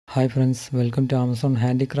Hi friends, welcome to Amazon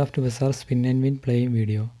Handicraft Bazaar Spin and Win playing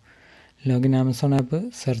video. Log in Amazon app,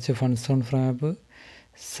 search funds on from app,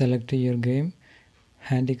 select your game,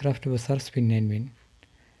 Handicraft Bazaar Spin and Win.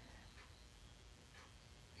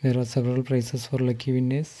 There are several prizes for lucky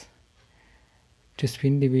winners. To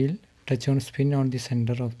spin the wheel, touch on spin on the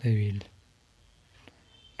center of the wheel.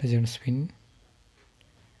 Touch on spin.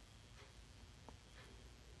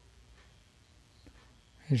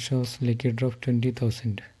 It shows lucky draw of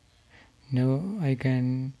 20,000. Now I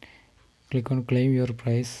can click on claim your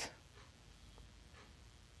prize.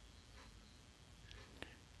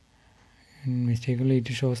 And mistakenly it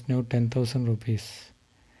shows now 10,000 rupees.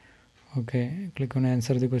 Okay, click on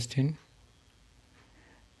answer the question.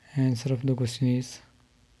 Answer of the question is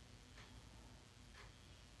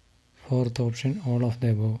fourth option, all of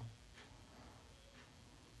the above.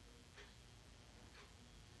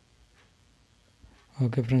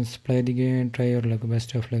 Okay friends, play the game and try your luck.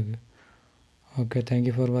 Best of luck. Okay, thank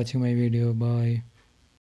you for watching my video. Bye.